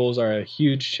coherency rules are a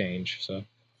huge change. So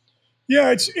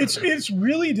yeah, it's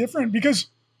really different because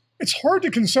it's hard to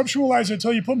conceptualize it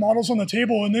until you put models on the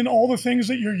table, and then all the things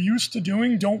that you're used to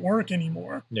doing don't work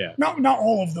anymore. Yeah. Not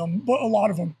all of them, but a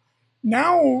lot of them.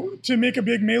 Now, to make a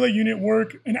big melee unit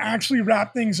work and actually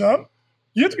wrap things up,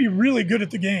 you have to be really good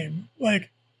at the game. Like,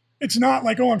 it's not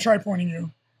like, oh, I'm tri-pointing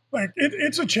you. Like,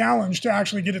 it's a challenge to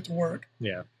actually get it to work.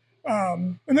 Yeah.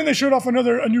 And then they showed off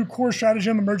a new core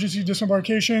stratagem, emergency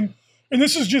disembarkation. And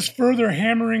this is just further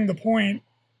hammering the point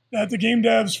that the game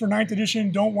devs for 9th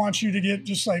edition don't want you to get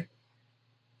just like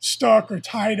stuck or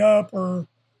tied up, or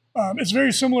it's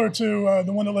very similar to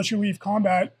the one that lets you leave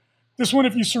combat. This one,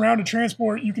 if you surround a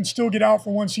transport, you can still get out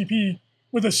for 1 CP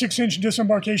with a 6-inch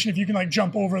disembarkation if you can like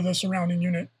jump over the surrounding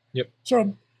unit. Yep.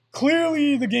 So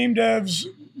clearly the game devs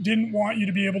didn't want you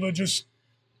to be able to just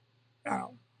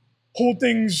hold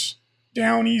things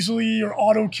down easily or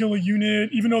auto kill a unit,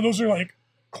 even though those are like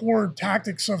core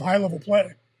tactics of high level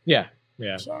play. Yeah.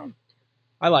 Yeah. So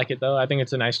I like it though. I think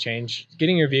it's a nice change.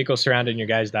 Getting your vehicle surrounded and your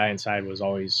guys die inside was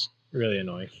always really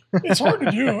annoying. It's hard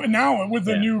to do. And now with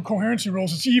the new coherency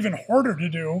rules, it's even harder to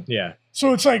do. Yeah.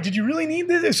 So it's like, did you really need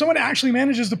this? If someone actually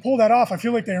manages to pull that off, I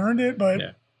feel like they earned it. But,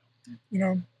 you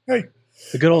know, hey.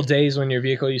 The good old days when your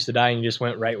vehicle used to die and you just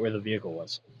went right where the vehicle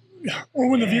was. Yeah. Or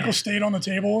when the vehicle stayed on the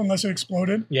table unless it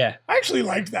exploded. Yeah. I actually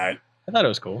liked that. I thought it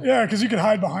was cool. Yeah, because you could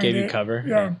hide behind it. Gave you cover.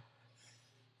 Yeah.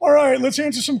 All right, let's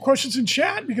answer some questions in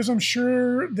chat because I'm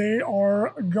sure they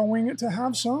are going to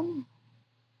have some.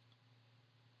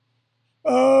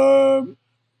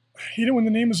 Hate it when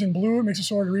the name is in blue. It makes it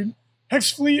so hard to read.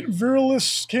 Hexfleet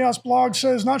Virilus Chaos Blog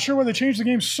says, not sure why they changed the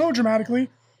game so dramatically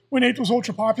when 8th was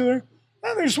ultra popular.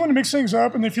 They just want to mix things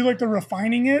up, and they feel like they're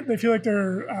refining it. They feel like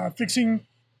they're fixing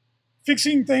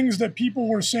things that people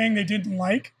were saying they didn't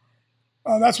like.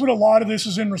 That's what a lot of this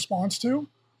is in response to.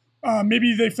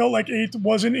 Maybe they felt like 8th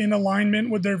wasn't in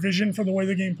alignment with their vision for the way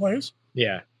the game plays.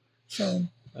 Yeah. So,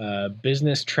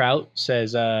 Business Trout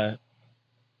says the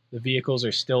vehicles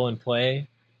are still in play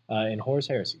in Horus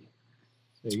Heresy.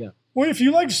 There you go. Well, if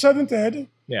you like 7th Ed,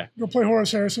 yeah, go play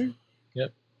Horus Heresy.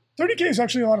 Yep. 30K is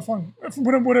actually a lot of fun. From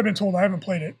what I've been told, I haven't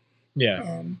played it. Yeah.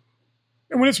 And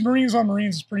when it's Marines on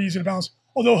Marines, it's pretty easy to balance.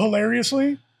 Although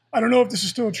hilariously, I don't know if this is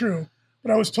still true,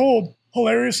 but I was told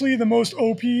hilariously the most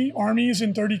OP armies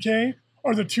in 30K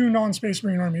are the 2 non-Space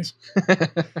Marine armies.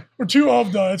 Or 2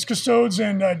 of it's Custodes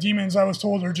and Demons, I was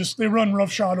told, are just, they run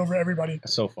roughshod over everybody.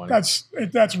 That's so funny.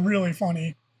 That's really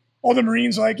funny. All the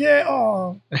Marines are like, yeah,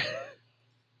 oh.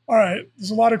 All right,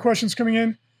 there's a lot of questions coming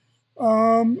in.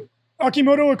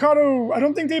 Akimoto Okado, I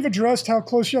don't think they've addressed how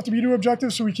close you have to be to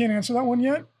objectives, so we can't answer that one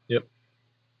yet. Yep.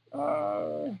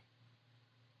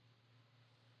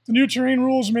 The new terrain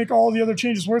rules make all the other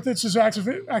changes worth it, says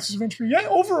Axis of Entry. Yeah,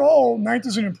 overall, 9th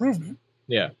is an improvement.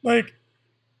 Yeah. Like,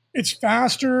 it's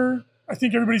faster. I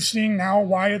think everybody's seeing now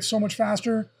why it's so much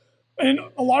faster. And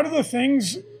a lot of the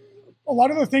things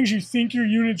you think your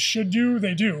units should do,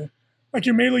 they do. Like,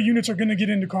 your melee units are going to get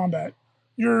into combat.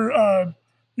 Your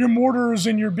mortars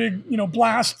and your big,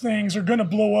 blast things are going to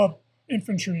blow up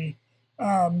infantry.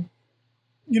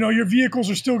 Your vehicles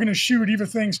are still going to shoot even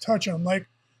if things touch them. Like,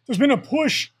 there's been a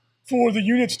push for the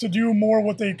units to do more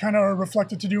what they kind of are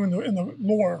reflected to do in the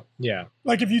lore. Yeah.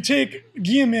 Like, if you take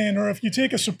Guilliman or if you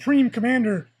take a Supreme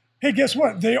Commander, hey, guess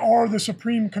what? They are the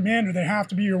Supreme Commander. They have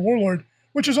to be your warlord,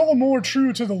 which is all more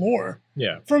true to the lore.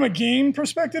 Yeah. From a game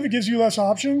perspective, it gives you less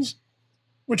options,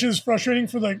 which is frustrating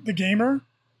for the gamer.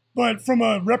 But from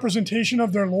a representation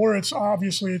of their lore, it's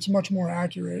much more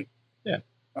accurate. Yeah.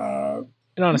 And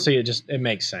honestly, it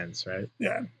makes sense, right?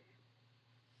 Yeah.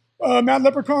 Mad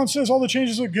Leprechaun says all the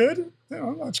changes look good.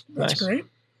 That's nice. Great.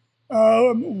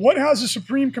 What has the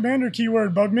Supreme Commander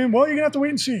keyword, Bugman? Well, you're gonna have to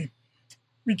wait and see.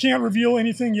 We can't reveal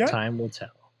anything yet. Time will tell.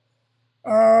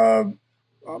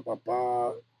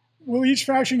 Will each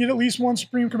faction get at least one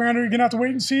Supreme Commander? You're gonna have to wait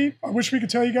and see. I wish we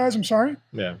could tell you guys. I'm sorry.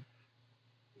 Yeah.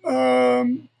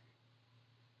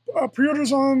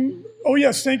 Pre-orders on. Oh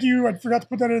yes, thank you. I forgot to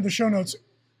put that in the show notes.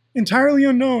 Entirely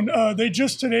unknown. They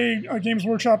just today, Games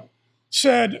Workshop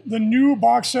said the new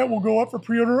box set will go up for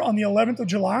pre-order on the 11th of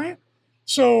July.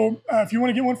 So if you want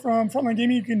to get one from Frontline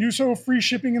Gaming, you can do so. Free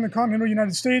shipping in the continental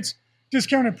United States,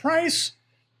 discounted price,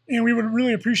 and we would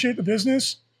really appreciate the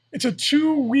business. It's a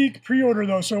 2-week pre-order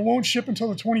though, so it won't ship until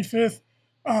the 25th.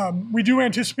 We do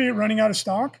anticipate running out of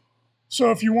stock.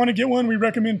 So if you want to get one, we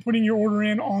recommend putting your order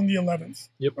in on the 11th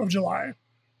of July.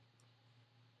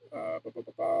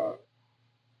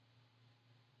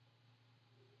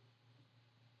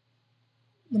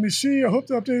 Let me see. I hope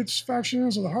the updates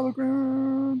factions of the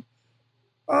hologram.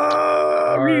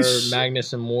 Are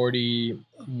Magnus and Morty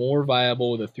more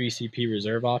viable with a 3CP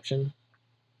reserve option?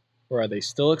 Or are they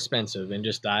still expensive and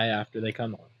just die after they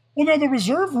come on? Well, no, the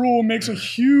reserve rule makes a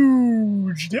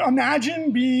huge...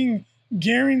 Imagine being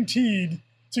guaranteed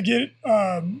to get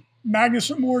Magnus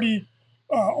and Morty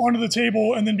onto the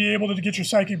table and then be able to get your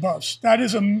psychic buffs. That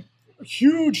is a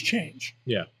huge change.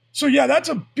 Yeah. So, yeah, that's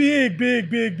a big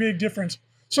difference.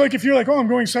 So, like, if you're like, oh, I'm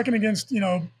going second against,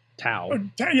 Tau.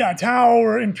 Tau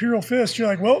or Imperial Fist, you're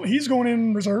like, well, he's going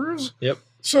in reserves. Yep.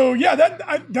 So, yeah,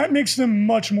 that makes them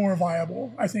much more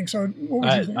viable, I think. So, what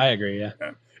would you think? I agree, yeah.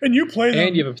 And you play them.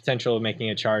 And you have a potential of making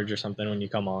a charge or something when you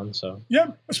come on. So yeah,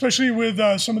 especially with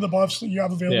some of the buffs that you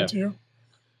have available to you.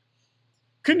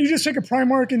 Couldn't you just take a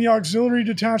Primarch in the auxiliary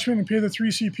detachment and pay the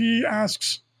 3CP,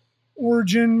 asks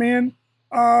Origin Man.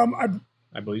 I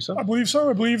believe so. I believe so.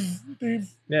 I believe they've...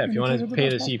 Yeah, if you want to pay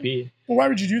the CP. Well, why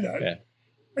would you do that? Yeah.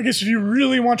 I guess if you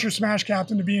really want your Smash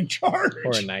Captain to be in charge.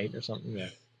 Or a Knight or something, yeah.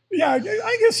 Yeah,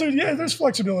 I guess so. Yeah, there's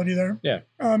flexibility there. Yeah.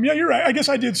 Yeah, you're right. I guess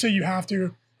I did say you have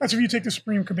to. That's if you take the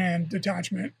Supreme Command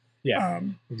detachment. Yeah,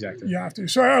 exactly. You have to.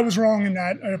 So I was wrong in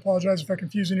that. I apologize if I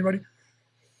confused anybody.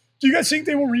 Do you guys think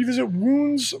they will revisit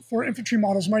wounds for infantry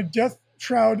models? My Death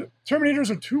Shroud Terminators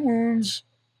are 2 wounds,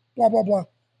 blah, blah, blah.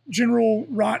 General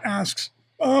Rot asks.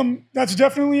 That's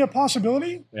definitely a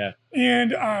possibility. Yeah.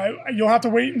 And you'll have to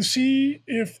wait and see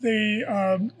if they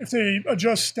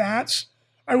adjust stats.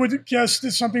 I would guess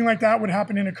that something like that would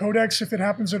happen in a codex if it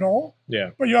happens at all.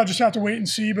 Yeah. But you'll just have to wait and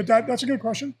see. But that's a good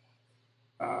question.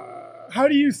 How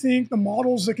do you think the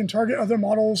models that can target other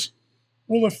models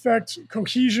will affect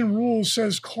cohesion rules,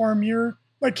 says Carmir?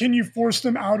 Like, can you force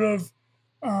them out of...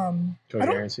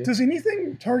 Coherency? Does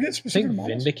anything target specific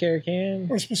models? I think Vindicare can.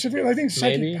 Or specific, I think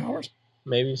psychic powers.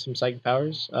 Maybe some psychic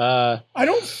powers. I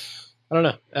don't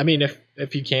know. I mean,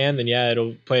 if you can, then yeah,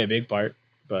 it'll play a big part.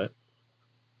 But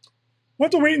we'll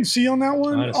have to wait and see on that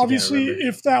one. Obviously,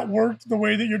 if that worked the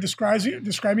way that you're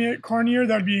describing it, Carnier,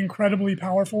 that would be incredibly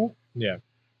powerful. Yeah.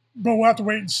 But we'll have to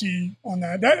wait and see on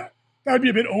that. That would be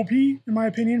a bit OP, in my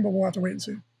opinion, but we'll have to wait and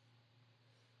see.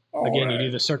 Again, you do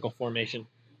the circle formation.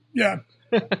 Yeah.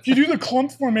 If you do the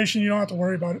clump formation, you don't have to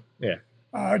worry about it.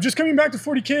 Yeah. Just coming back to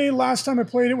 40K, last time I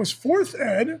played it was 4th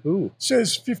Ed. Ooh.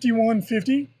 Says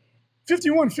 5150.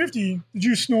 5150, did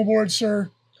you snowboard, sir?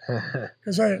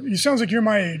 Because you sounds like you're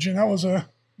my age, and that was a...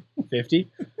 50?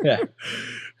 Yeah.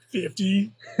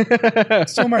 50.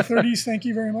 Still my 30s, thank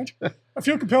you very much. I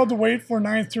feel compelled to wait for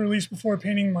 9th to release before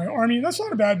painting my army. That's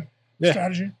not a bad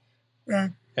strategy. Yeah.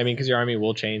 I mean, because your army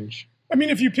will change. I mean,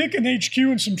 if you pick an HQ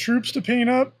and some troops to paint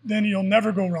up, then you'll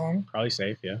never go wrong. Probably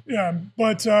safe, yeah. Yeah,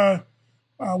 but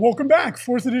welcome back.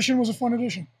 4th edition was a fun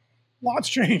edition. Lots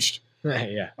changed.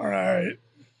 Yeah. All right.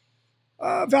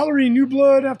 Valerie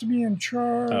Newblood have to be in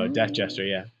charge. Oh, Death Jester,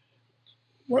 yeah.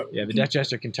 What? Yeah, the Death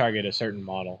Jester can target a certain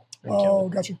model. Oh,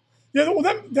 gotcha. Yeah,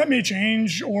 well, that may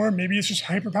change, or maybe it's just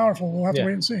hyper powerful. We'll have to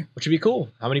wait and see. Which would be cool.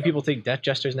 How many people take Death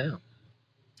Jesters now?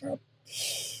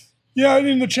 Yeah,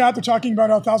 in the chat, they're talking about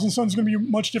how Thousand Suns is going to be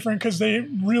much different because they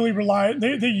really rely...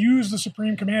 They use the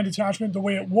Supreme Command detachment the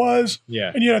way it was.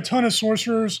 Yeah. And you had a ton of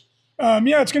sorcerers.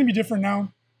 Yeah, it's going to be different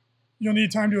now. You'll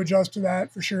need time to adjust to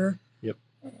that for sure. Yep.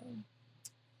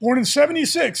 Born in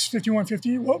 76,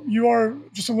 5150. Well, you are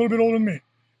just a little bit older than me.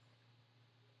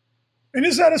 And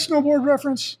is that a snowboard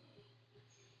reference?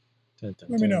 Let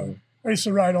me know. I used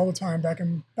to ride all the time back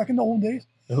in the old days.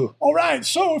 Ooh. All right,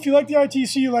 so if you like the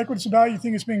ITC, you like what it's about, you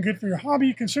think it's been good for your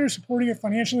hobby, consider supporting it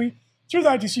financially through the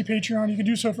ITC Patreon. You can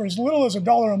do so for as little as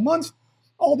 $1 a month.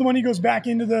 All the money goes back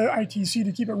into the ITC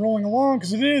to keep it rolling along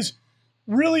because it is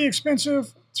really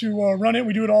expensive to run it.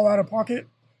 We do it all out of pocket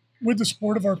with the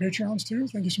support of our Patreons too.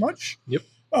 Thank you so much. Yep.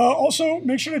 Also,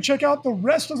 make sure to check out the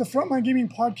rest of the Frontline Gaming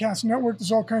Podcast Network.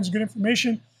 There's all kinds of good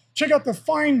information. Check out the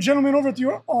fine gentlemen over at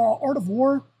the Art of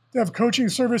War. They have coaching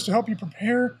service to help you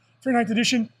prepare for 9th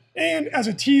edition. And as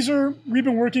a teaser, we've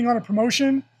been working on a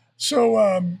promotion.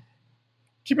 So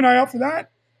keep an eye out for that.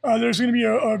 There's going to be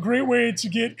a great way to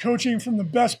get coaching from the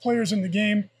best players in the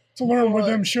game to learn with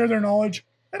them, share their knowledge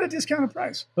at a discounted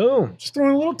price. Boom. Just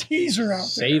throwing a little teaser out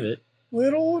Save there. it.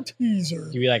 Little teaser.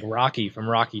 You'd be like Rocky from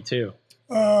Rocky 2.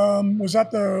 Was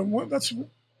that the one? Is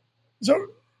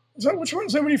that which one?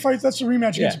 Is that when he fights? That's the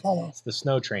rematch against Apollo. It's the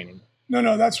snow training.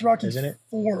 No, that's Rocky. Isn't it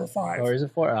 4 or 5? Or is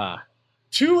it 4?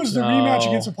 2 is the rematch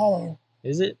against Apollo.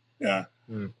 Is it? Yeah.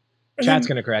 Chat's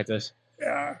going to correct us.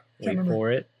 Yeah. Wait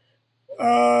for it.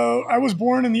 I was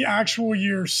born in the actual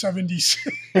year 76.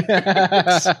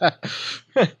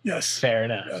 Yes. Fair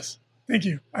enough. Yes. Thank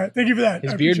you. Thank you for that.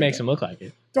 His beard makes him look like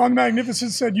it. Don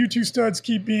Magnificent said, "You two studs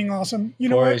keep being awesome." You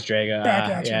know what?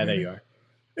 Draga. Yeah, there you are.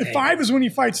 Dang. 5 is when he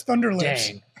fights Thunderlips.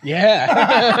 Dang. Yeah.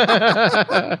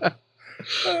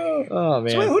 Oh,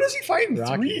 man. So wait, who does he fight in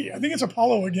 3? I think it's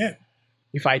Apollo again.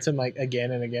 He fights him like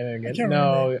again and again and again.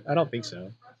 No, I don't think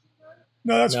so.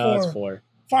 No, that's 4. That's 4.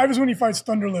 5 is when he fights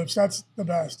Thunderlips. That's the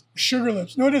best.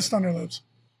 Sugarlips. No, it is Thunderlips.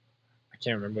 I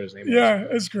can't remember what his name is. Yeah,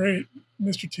 it's great.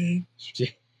 Mr. T.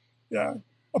 Yeah.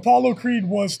 Apollo Creed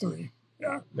was 3.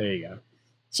 Yeah. There you go.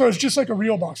 So it's just like a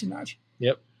real boxing match.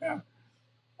 Yep. Yeah.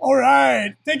 All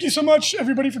right. Thank you so much,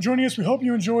 everybody, for joining us. We hope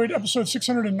you enjoyed episode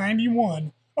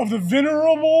 691 of the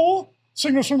Venerable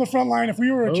Signals from the Front Line. If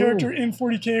we were a character in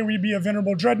 40K, we'd be a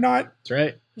Venerable Dreadnought. That's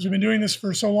right. Because we've been doing this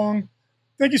for so long.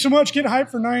 Thank you so much. Get hyped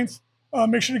for 9th.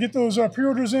 Make sure to get those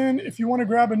pre-orders in. If you want to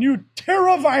grab a new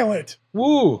Terra Violet.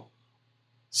 Woo!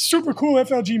 Super cool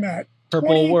FLG mat.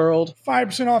 Purple World.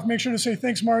 5% off. Make sure to say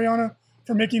thanks, Mariana,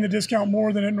 for making the discount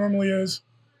more than it normally is.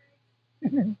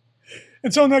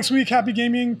 Until next week, happy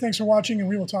gaming. Thanks for watching, and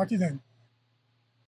we will talk to you then.